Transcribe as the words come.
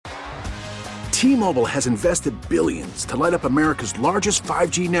T-Mobile has invested billions to light up America's largest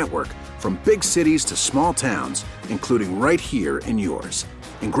 5G network, from big cities to small towns, including right here in yours.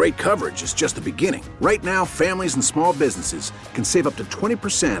 And great coverage is just the beginning. Right now, families and small businesses can save up to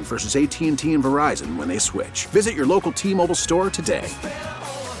 20% versus AT&T and Verizon when they switch. Visit your local T-Mobile store today.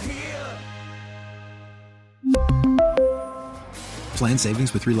 Plan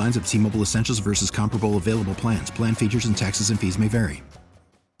savings with 3 lines of T-Mobile Essentials versus comparable available plans. Plan features and taxes and fees may vary.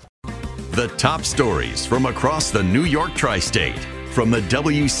 The top stories from across the New York tri-state. From the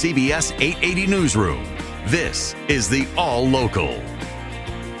WCBS 880 newsroom, this is the All Local.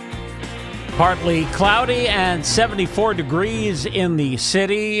 Partly cloudy and 74 degrees in the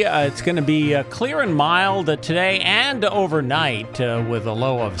city. It's going to be clear and mild today and overnight with a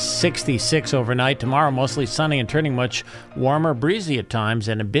low of 66 overnight. Tomorrow, mostly sunny and turning much warmer, breezy at times,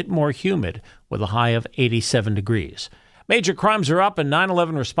 and a bit more humid with a high of 87 degrees. Major crimes are up and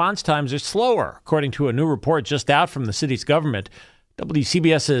 9/11 response times are slower, according to a new report just out from the city's government.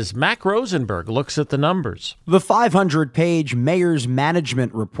 WCBS's Mac Rosenberg looks at the numbers. The 500-page Mayor's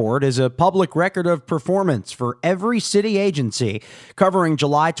Management Report is a public record of performance for every city agency, covering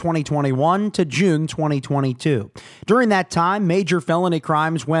July 2021 to June 2022. During that time, major felony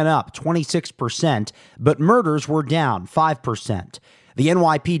crimes went up 26%, but murders were down 5%. The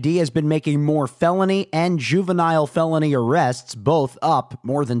NYPD has been making more felony and juvenile felony arrests, both up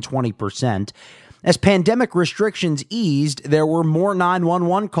more than 20%. As pandemic restrictions eased, there were more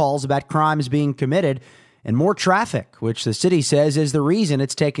 911 calls about crimes being committed and more traffic, which the city says is the reason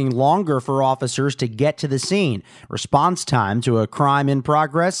it's taking longer for officers to get to the scene. Response time to a crime in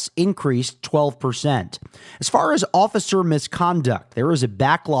progress increased 12%. As far as officer misconduct, there is a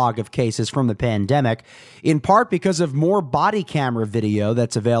backlog of cases from the pandemic, in part because of more body camera video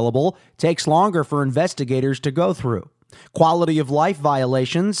that's available. It takes longer for investigators to go through. Quality of life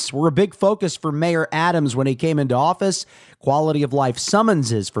violations were a big focus for Mayor Adams when he came into office. Quality of life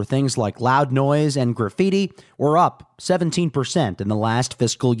summonses for things like loud noise and graffiti were up 17% in the last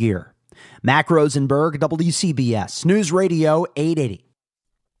fiscal year. Mac Rosenberg, WCBS News Radio 880.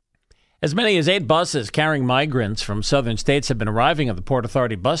 As many as 8 buses carrying migrants from southern states have been arriving at the Port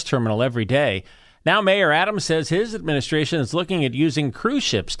Authority bus terminal every day. Now Mayor Adams says his administration is looking at using cruise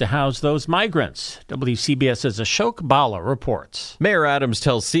ships to house those migrants. WCBS's Ashok Bala reports. Mayor Adams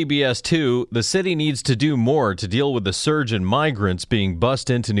tells CBS 2 the city needs to do more to deal with the surge in migrants being bussed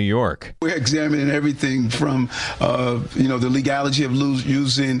into New York. We're examining everything from, the legality of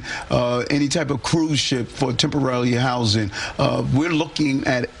using any type of cruise ship for temporary housing. We're looking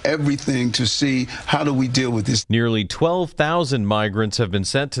at everything to see how do we deal with this. Nearly 12,000 migrants have been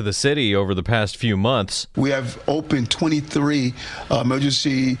sent to the city over the past few months. We have opened 23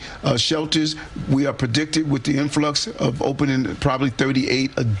 emergency shelters. We are predicted with the influx of opening probably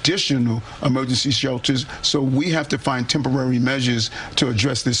 38 additional emergency shelters. So we have to find temporary measures to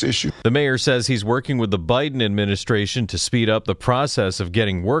address this issue. The mayor says he's working with the Biden administration to speed up the process of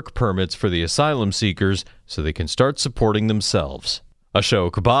getting work permits for the asylum seekers so they can start supporting themselves.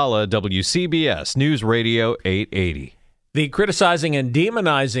 Ashok Bala, WCBS News Radio 880. The criticizing and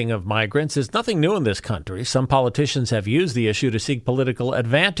demonizing of migrants is nothing new in this country. Some politicians have used the issue to seek political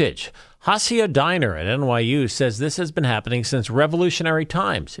advantage. Hasia Diner at NYU says this has been happening since revolutionary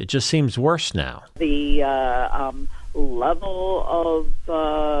times. It just seems worse now. The level of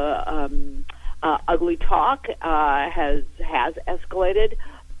ugly talk has escalated.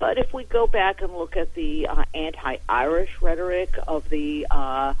 But if we go back and look at the anti-Irish rhetoric of the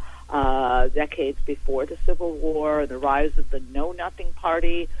decades before the Civil War, the rise of the Know Nothing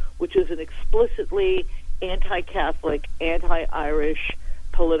Party, which is an explicitly anti-Catholic, anti-Irish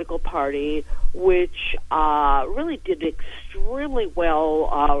political party, which really did extremely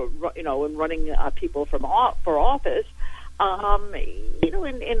well, in running people for office.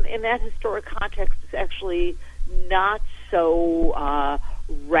 In that historic context, it's actually not so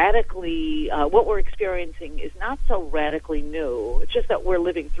radically, what we're experiencing is not so radically new. It's just that we're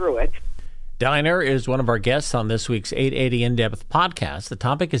living through it. Diner is one of our guests on this week's 880 In-Depth podcast. The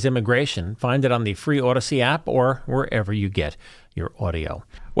topic is immigration. Find it on the free Odyssey app or wherever you get your audio.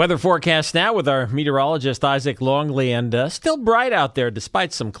 Weather forecast now with our meteorologist Isaac Longley, and still bright out there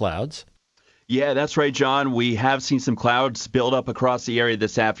despite some clouds. Yeah, that's right, John. We have seen some clouds build up across the area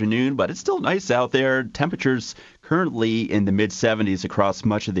this afternoon, but it's still nice out there. Temperatures currently in the mid-70s across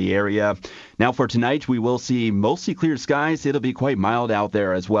much of the area. Now for tonight, we will see mostly clear skies. It'll be quite mild out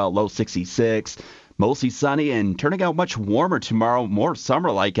there as well, low 66. Mostly sunny and turning out much warmer tomorrow, more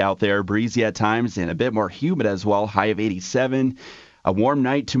summer-like out there, breezy at times and a bit more humid as well, high of 87. A warm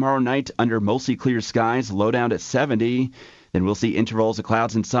night tomorrow night under mostly clear skies, low down at 70. Then we'll see intervals of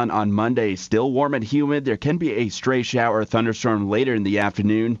clouds and sun on Monday. Still warm and humid. There can be a stray shower or thunderstorm later in the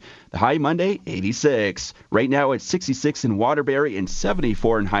afternoon. The high Monday, 86. Right now it's 66 in Waterbury and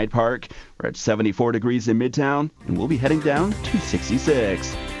 74 in Hyde Park. We're at 74 degrees in Midtown, and we'll be heading down to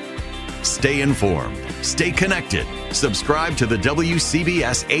 66. Stay informed. Stay connected. Subscribe to the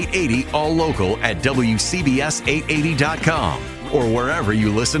WCBS 880 All Local at WCBS880.com or wherever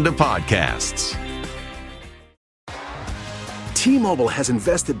you listen to podcasts. T-Mobile has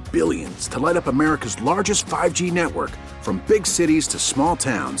invested billions to light up America's largest 5G network, from big cities to small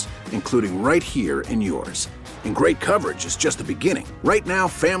towns, including right here in yours. And great coverage is just the beginning. Right now,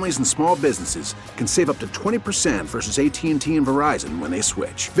 families and small businesses can save up to 20% versus AT&T and Verizon when they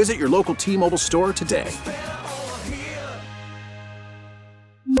switch. Visit your local T-Mobile store today.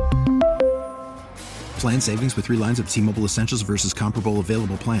 Plan savings with 3 lines of T-Mobile Essentials versus comparable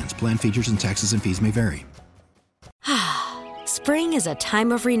available plans. Plan features and taxes and fees may vary. Spring is a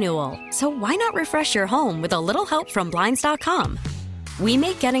time of renewal, so why not refresh your home with a little help from Blinds.com? We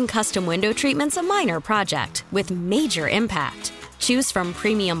make getting custom window treatments a minor project with major impact. Choose from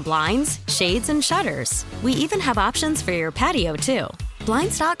premium blinds, shades, and shutters. We even have options for your patio, too.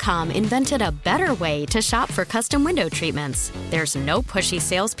 Blinds.com invented a better way to shop for custom window treatments. There's no pushy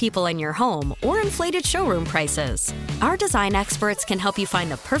salespeople in your home or inflated showroom prices. Our design experts can help you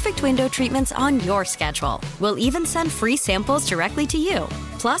find the perfect window treatments on your schedule. We'll even send free samples directly to you.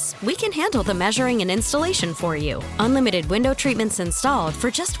 Plus, we can handle the measuring and installation for you. Unlimited window treatments installed for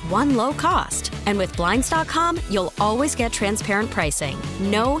just one low cost. And with Blinds.com, you'll always get transparent pricing.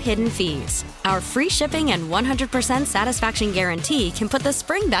 No hidden fees. Our free shipping and 100% satisfaction guarantee can put the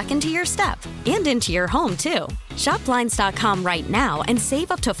spring back into your step and into your home, too. Shop Blinds.com right now and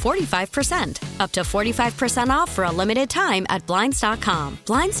save up to 45%. Up to 45% off for a limited time at Blinds.com.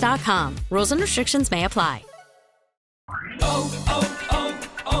 Blinds.com. Rules and restrictions may apply.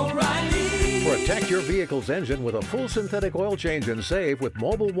 O'Reilly. Protect your vehicle's engine with a full synthetic oil change and save with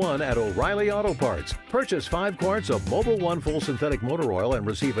Mobil 1 at O'Reilly Auto Parts. Purchase 5 quarts of Mobil 1 full synthetic motor oil and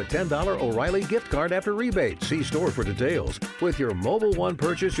receive a $10 O'Reilly gift card after rebate. See store for details. With your Mobil 1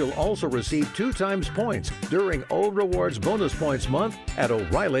 purchase, you'll also receive 2 times points during O Rewards Bonus Points Month at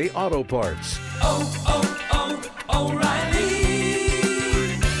O'Reilly Auto Parts.